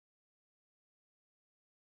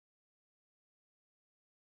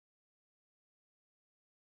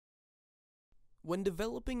When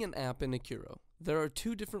developing an app in Aquro, there are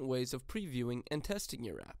two different ways of previewing and testing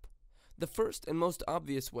your app. The first and most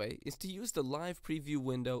obvious way is to use the live preview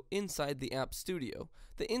window inside the App Studio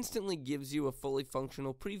that instantly gives you a fully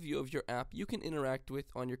functional preview of your app you can interact with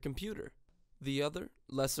on your computer. The other,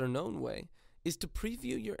 lesser known way is to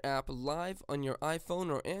preview your app live on your iPhone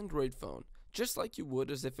or Android phone, just like you would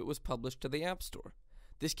as if it was published to the App Store.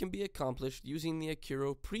 This can be accomplished using the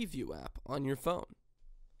Aquro Preview App on your phone.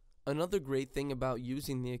 Another great thing about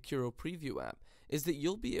using the Aquro Preview app is that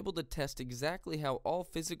you'll be able to test exactly how all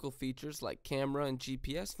physical features like camera and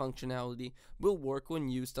GPS functionality will work when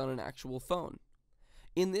used on an actual phone.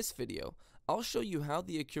 In this video, I'll show you how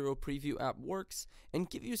the Aquro Preview app works and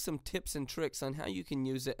give you some tips and tricks on how you can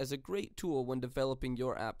use it as a great tool when developing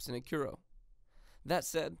your apps in Aquro. That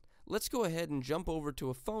said, let's go ahead and jump over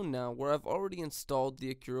to a phone now where I've already installed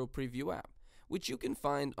the Aquro Preview app, which you can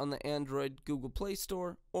find on the Android Google Play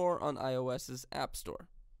Store or on iOS's App Store.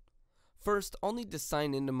 First, I'll need to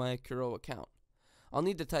sign into my Aquro account. I'll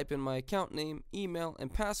need to type in my account name, email,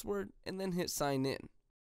 and password, and then hit sign in.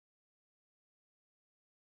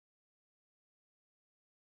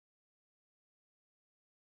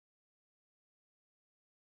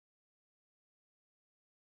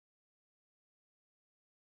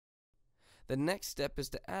 The next step is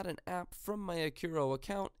to add an app from my Aquro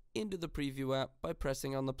account into the Preview app by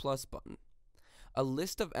pressing on the plus button. A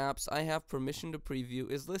list of apps I have permission to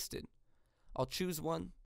preview is listed. I'll choose one.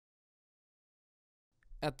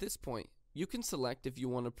 At this point, you can select if you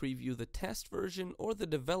want to preview the test version or the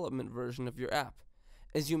development version of your app.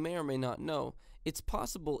 As you may or may not know, it's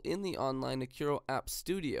possible in the online Aquro App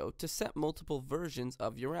Studio to set multiple versions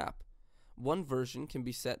of your app. One version can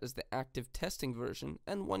be set as the active testing version,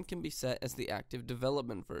 and one can be set as the active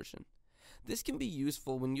development version. This can be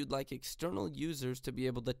useful when you'd like external users to be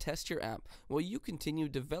able to test your app while you continue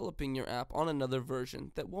developing your app on another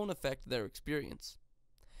version that won't affect their experience.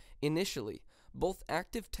 Initially, both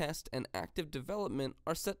active test and active development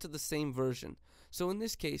are set to the same version, so in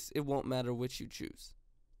this case it won't matter which you choose.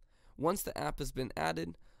 Once the app has been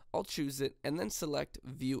added, I'll choose it and then select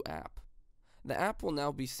View App. The app will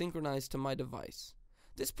now be synchronized to my device.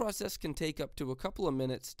 This process can take up to a couple of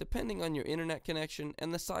minutes depending on your internet connection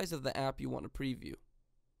and the size of the app you want to preview.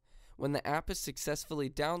 When the app is successfully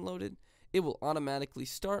downloaded, it will automatically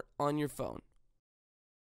start on your phone.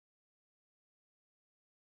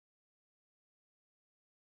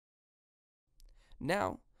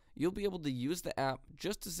 Now, you'll be able to use the app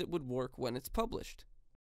just as it would work when it's published.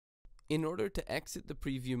 In order to exit the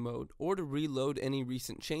preview mode or to reload any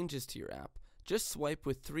recent changes to your app, just swipe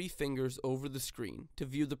with 3 fingers over the screen to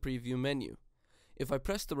view the preview menu. If I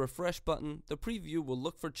press the refresh button, the preview will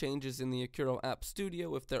look for changes in the Aquro App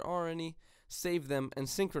Studio if there are any, save them, and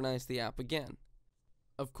synchronize the app again.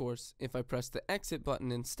 Of course, if I press the exit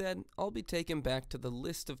button instead, I'll be taken back to the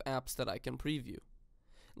list of apps that I can preview.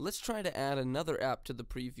 Let's try to add another app to the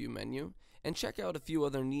preview menu and check out a few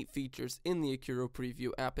other neat features in the Aquro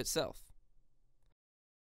Preview app itself.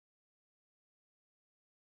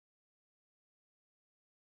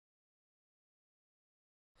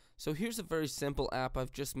 So here's a very simple app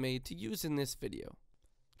I've just made to use in this video.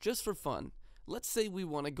 Just for fun, let's say we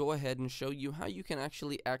want to go ahead and show you how you can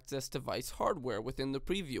actually access device hardware within the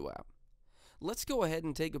Preview app. Let's go ahead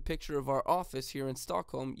and take a picture of our office here in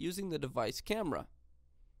Stockholm using the device camera.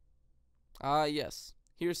 Ah yes,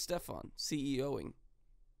 here's Stefan, CEOing.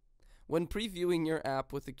 When previewing your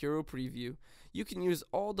app with Aquro Preview, you can use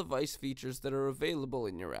all device features that are available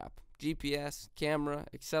in your app: GPS, camera,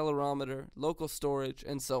 accelerometer, local storage,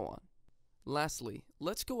 and so on. Lastly,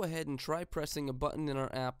 let's go ahead and try pressing a button in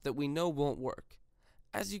our app that we know won't work.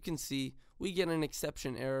 As you can see, we get an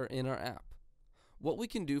exception error in our app. What we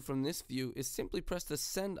can do from this view is simply press the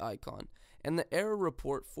send icon, and the error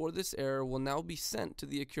report for this error will now be sent to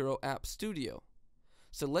the Aquro App Studio.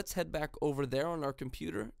 So let's head back over there on our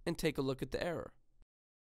computer and take a look at the error.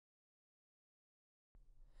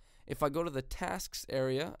 If I go to the Tasks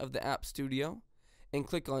area of the App Studio and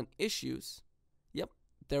click on Issues, yep,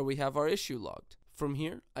 there we have our issue logged. From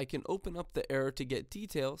here, I can open up the error to get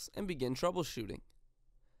details and begin troubleshooting.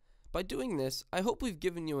 By doing this, I hope we've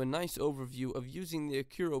given you a nice overview of using the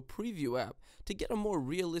Aquro Preview app to get a more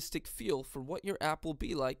realistic feel for what your app will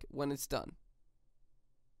be like when it's done.